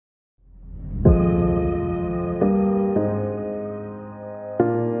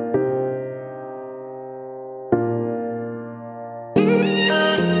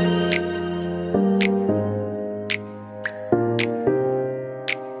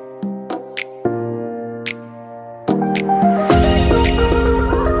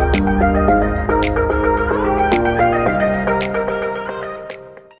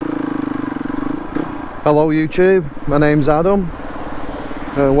Hello YouTube, my name's Adam.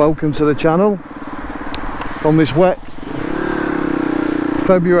 Welcome to the channel. On this wet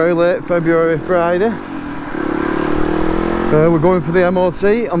late February Friday, we're going for the MOT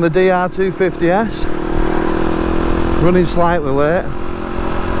on the Dr250s. Running slightly late.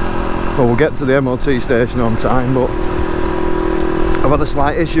 Well, we'll get to the MOT station on time, but I've had a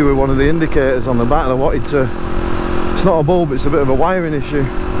slight issue with one of the indicators on the back and I wanted to, it's not a bulb, it's a bit of a wiring issue.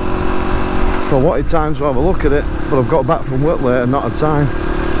 So I wanted time to have a look at it, but I've got back from work late and not had time.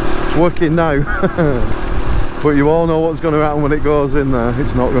 It's working now, but you all know what's going to happen when it goes in there.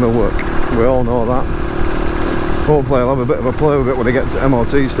 It's not going to work. We all know that. Hopefully I'll have a bit of a play with it when I get to MOT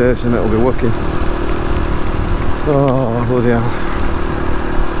station, it'll be working. Oh bloody hell.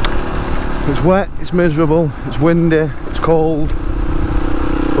 It's wet, it's miserable, it's windy, it's cold,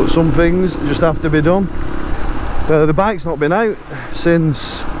 but some things just have to be done. The bike's not been out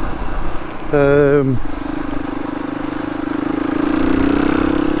since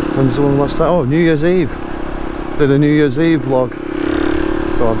when's the one last time? Oh, New Year's Eve. Did a New Year's Eve vlog.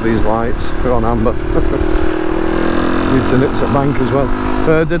 So I have these lights, they're on amber. Need to nip at bank as well.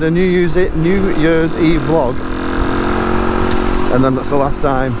 Did a New Year's Eve vlog, and then that's the last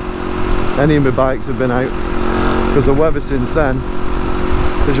time any of my bikes have been out, because the weather since then,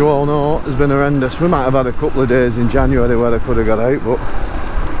 as you all know, has been horrendous. We might have had a couple of days in January where I could have got out, but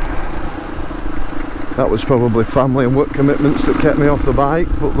that was probably family and work commitments that kept me off the bike.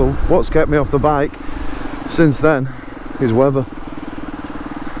 But what's kept me off the bike since then is weather.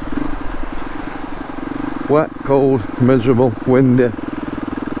 Wet, cold, miserable, windy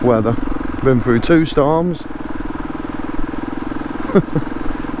weather. Been through 2 storms.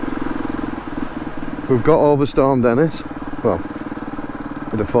 We've got over Storm Dennis. Well,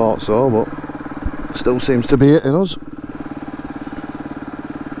 I'd have thought so, but still seems to be hitting us.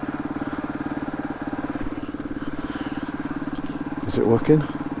 Is it working?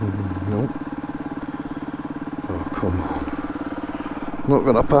 No. Oh, come on. I'm not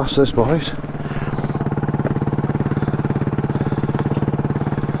going to pass this, boys.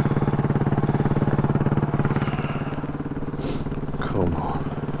 Come on.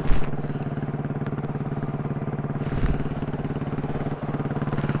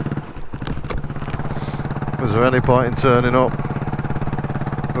 Is there any point in turning up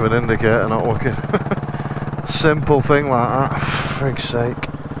with an indicator not working? Simple thing like that, for frig's sake.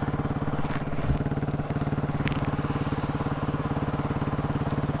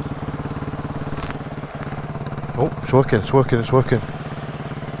 Oh, it's working, it's working, it's working.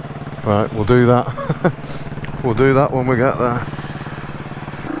 Right, we'll do that. We'll do that when we get there.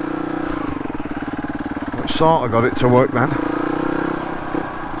 I sort of got it to work then.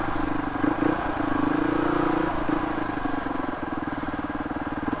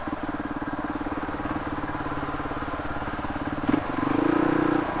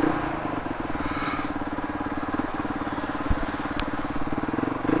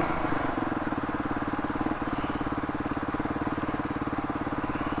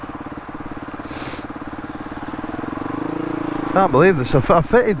 I can't believe this, I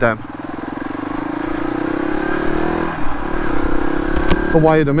fitted them. I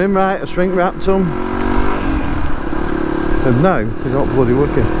wired them in right, I shrink wrapped them. And now, they're not bloody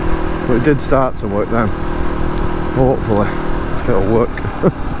working. But it did start to work then. Hopefully, it'll work.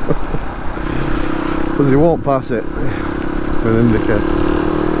 Because he won't pass it with an indicator.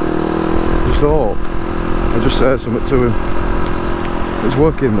 Just hope. I just said something to him. It's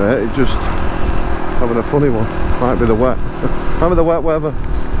working there, it's just having a funny one. Might be the wet. Might be the wet weather.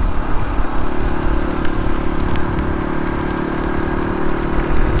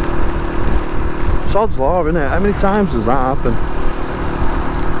 Sod's law, isn't it? How many times does that happen?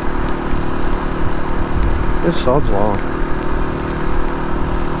 It's sod's law.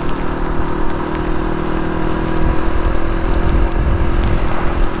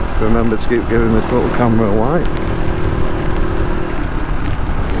 Remember to keep giving this little camera a light.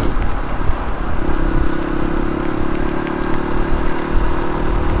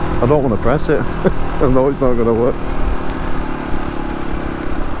 I don't want to press it. I know it's not going to work.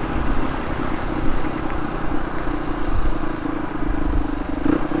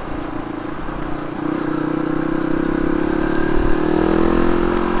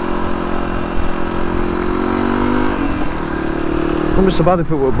 It's not so bad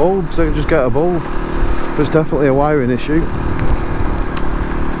if it were a bulb, because I can just get a bulb. But it's definitely a wiring issue.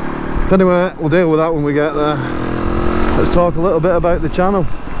 Anyway, we'll deal with that when we get there. Let's talk a little bit about the channel.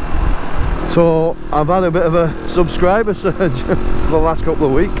 So I've had a bit of a subscriber surge for the last couple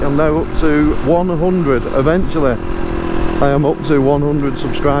of weeks. I'm now up to 100 eventually. I am up to 100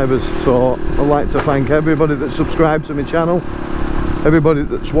 subscribers, so I'd like to thank everybody that's subscribed to my channel, everybody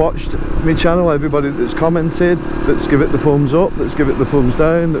that's watched my channel, everybody that's commented, that's give it the thumbs up, that's give it the thumbs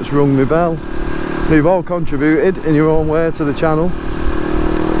down, that's rung my bell. You've all contributed in your own way to the channel,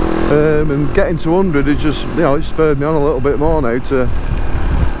 and getting to 100 is just, you know, it spurred me on a little bit more now to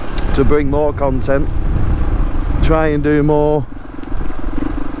bring more content, try and do more,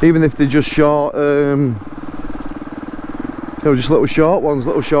 even if they're just short, you know, just little short ones,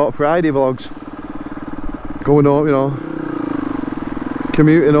 little short Friday vlogs, going home, you know,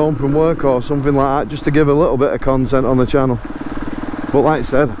 commuting home from work or something like that, just to give a little bit of content on the channel. But like I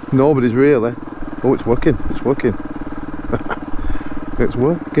said, nobody's really. Oh, it's working, it's working. It's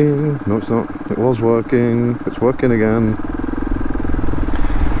working. No, it's not. It was working. It's working again.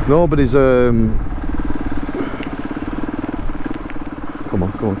 Nobody's come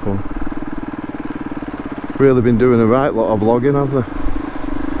on, come on, come on. Really been doing a right lot of vlogging, have they?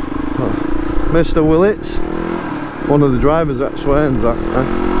 Oh. Mr. Willits, one of the drivers at Swain's, so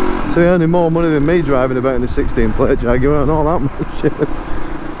he's earning more money than me driving about in the 16 plate Jaguar and all that much.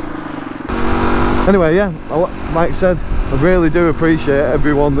 Anyway, yeah, like I said, I really do appreciate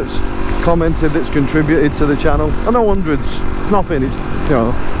everyone that's commented, that's contributed to the channel. I know hundreds, it's nothing, it's, you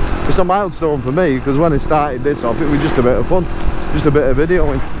know, it's a milestone for me, because when I started this off, it was just a bit of fun, just a bit of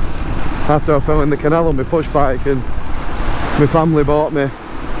videoing. After I fell in the canal on my push bike and my family bought me,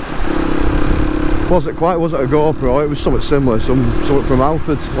 wasn't a GoPro, it was something similar, something from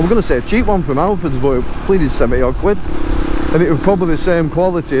Alfred's. I'm going to say a cheap one from Alfred's, but it pleaded 70 odd quid. And it was probably the same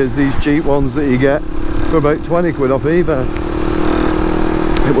quality as these cheap ones that you get for about 20 quid off eBay.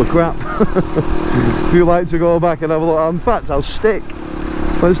 It was crap. If you like to go back and have a look, in fact I'll stick,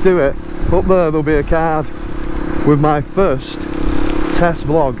 let's do it. Up there'll be a card with my first test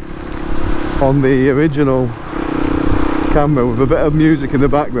vlog on the original camera with a bit of music in the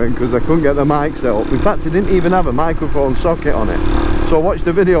background because I couldn't get the mic set up. In fact, it didn't even have a microphone socket on it. So I watched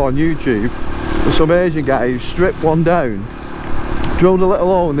a video on YouTube with some Asian guy who stripped one down, drilled a little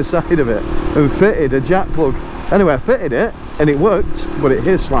hole in the side of it and fitted a jack plug. Anyway, I fitted it and it worked, but it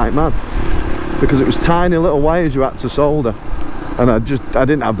hissed like mad because it was tiny little wires you had to solder, and I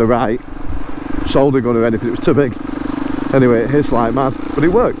didn't have the right solder gun or anything, it was too big. Anyway, it hissed like mad, but it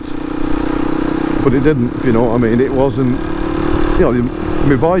worked. But it didn't, if you know what I mean. It wasn't, you know,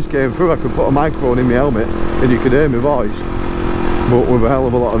 my voice came through. I could put a microphone in my helmet and you could hear my voice, but with a hell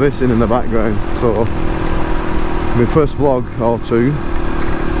of a lot of hissing in the background. So my first vlog or two,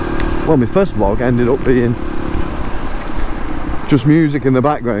 well, my first vlog ended up being just music in the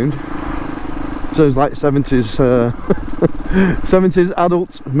background. Sounds like 70s 70s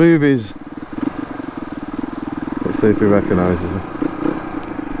adult movies. Let's see if he recognises it.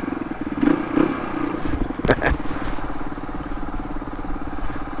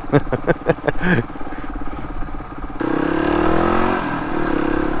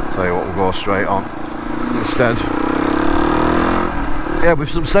 Tell you what, we'll go straight on instead. Yeah, with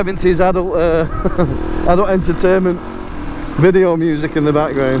some 70s adult adult entertainment video music in the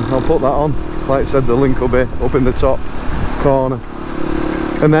background. I'll put that on. Like I said, the link will be up in the top corner.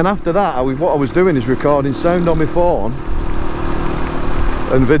 And then after that, what I was doing is recording sound on my phone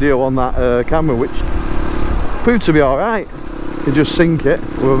and video on that camera, which proved to be alright. You just sync it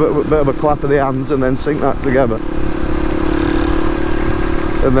with a bit of a clap of the hands and then sync that together.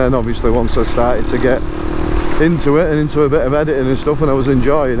 And then obviously once I started to get into it and into a bit of editing and stuff and I was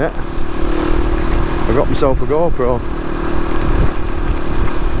enjoying it, I got myself a GoPro,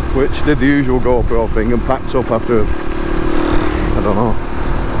 which did the usual GoPro thing and packed up after, I don't know,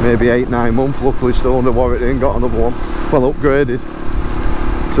 maybe 8-9 months. Luckily still under warranty and got another one. Well, upgraded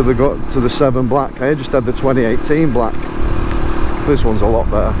to the 7 black. I just had the 2018 black. This one's a lot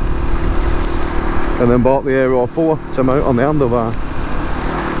better. And then bought the Aero 4 to mount on the handlebar.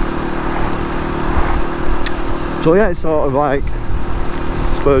 So yeah, it's sort of like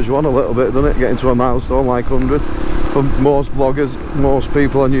spurs you on a little bit, doesn't it? Getting to a milestone like 100. For most bloggers, most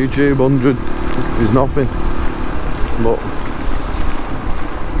people on YouTube, 100 is nothing. But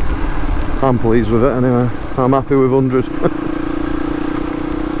I'm pleased with it anyway. I'm happy with 100.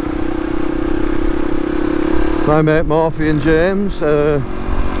 My mate Morphy and James, I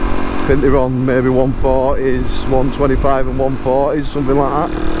think they're on maybe 140s, 125 and 140s, something like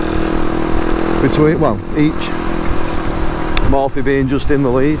that. Between, well, each. Morphy being just in the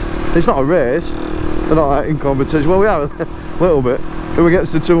lead. It's not a race, they're not like in competition. Well, we are a little bit. Whoever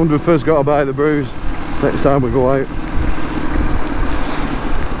gets to 200 first got to buy the brews next time we go out.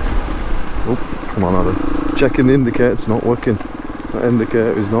 Oh, come on Adam. Checking the indicator, it's not working. That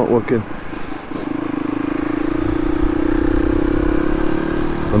indicator is not working.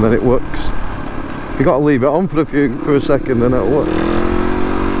 and then it works. You got to leave it on for a second and it'll work.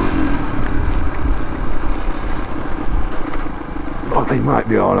 Oh, he might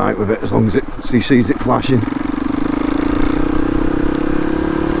be alright with it as long as he sees it flashing.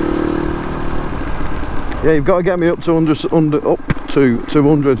 Yeah, you've got to get me up to 200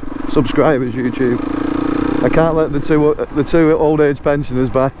 subscribers, YouTube. I can't let the two old age pensioners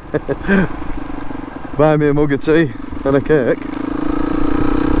buy me a mug of tea and a cake.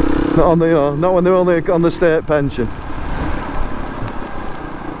 Not on the, you know, not when they're only on the state pension.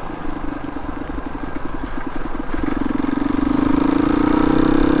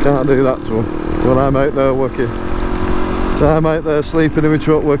 Can't do that to them when I'm out there working. So I'm out there sleeping in my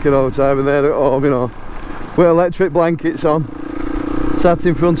truck working all the time, and they're at home, you know, with electric blankets on, sat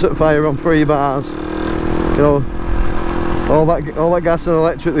in front of the fire on 3 bars. You know, all that gas and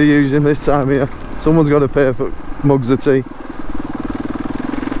electric they're using this time of year. Someone's got to pay for mugs of tea,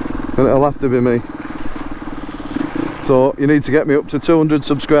 and it'll have to be me. So you need to get me up to 200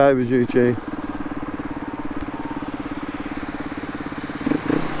 subscribers, YouTube.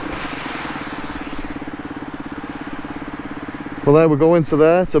 Well, there we're going to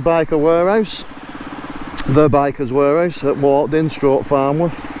there, to Biker Warehouse, the Bikers Warehouse at Walkden,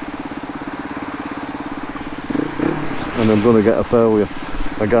 Farmworth. And I'm going to get a failure,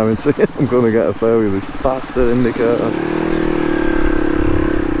 I guarantee it. I'm going to get a failure with this bastard indicator.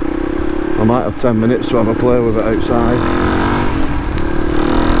 I might have 10 minutes to have a play with it outside.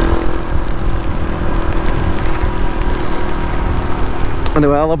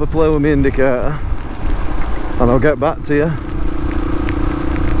 Anyway, I'll have a play with my indicator and I'll get back to you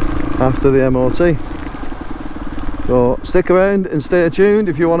after the MOT. So stick around and stay tuned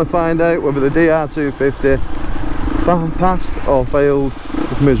if you want to find out whether the Dr250 passed or failed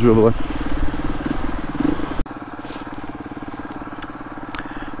miserably.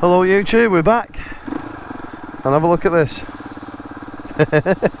 Hello YouTube, we're back, and have a look at this.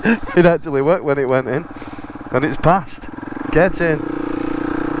 It actually worked when it went in, and it's passed. Get in.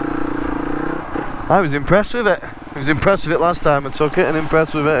 I was impressed with it. I was impressed with it last time I took it, and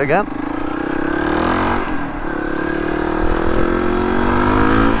impressed with it again.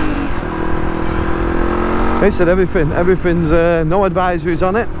 He said everything's no advisories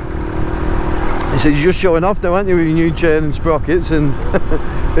on it. He said you're just showing off now, aren't you, with your new chain and sprockets and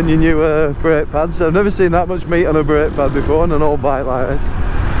and your new brake pads. I've never seen that much meat on a brake pad before on an old bike like this.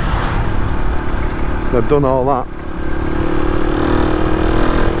 They've done all that.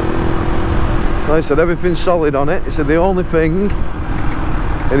 Like I said, everything's solid on it. He said the only thing,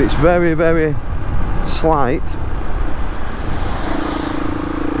 and it's very, very slight,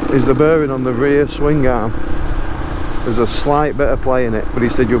 is the bearing on the rear swing arm. There's a slight bit of play in it, but he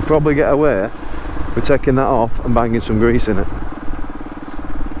said you'll probably get away with taking that off and banging some grease in it.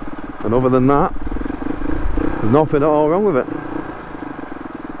 And other than that, there's nothing at all wrong with it.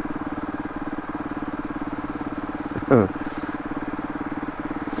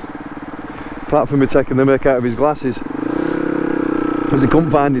 Apart from me taking the mick out of his glasses, because he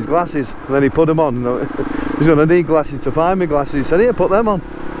couldn't find his glasses, and then he put them on. He's going to need glasses to find me glasses. He said, here, put them on.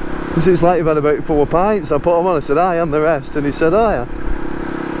 He said, it's like you've had about 4 pints. I put them on. I said, aye, and the rest. And he said, oh yeah.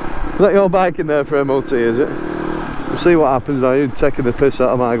 Is that your bike in there for MOT, is it? We'll see what happens now. You're taking the piss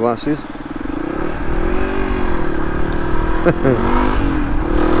out of my glasses.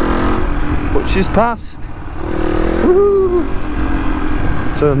 But she's passed. Woo!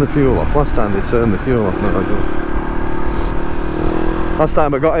 Turn the fuel off. Last time they turned the fuel off. No, I don't. Last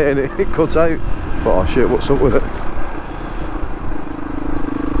time I got it and it cut out. But oh shit, what's up with it?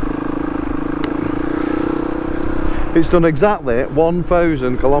 It's done exactly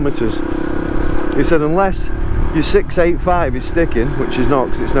 1,000 kilometres. He said unless your 685 is sticking, which is not,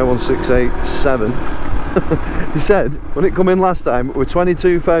 because it's now on 687. He said when it come in last time it was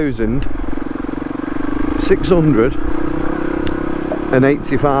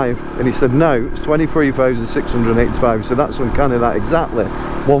 22,685, and he said no, it's 23,685. So that's uncanny, that exactly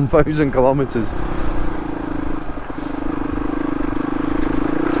 1,000 kilometres.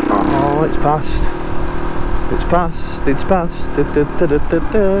 Oh, it's passed. It's passed, it's passed, da, da, da, da, da,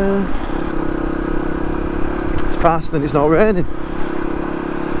 da. It's passed and it's not raining.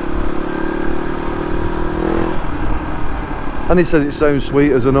 And he said it sounds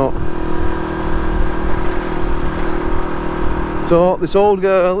sweet as a nut. So this old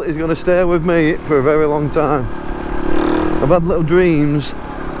girl is going to stay with me for a very long time. I've had little dreams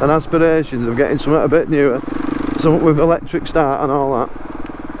and aspirations of getting something a bit newer, something with electric start and all that.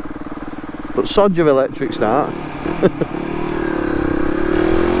 But sod your electric start.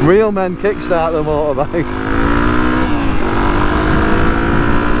 Real men kickstart the motorbike.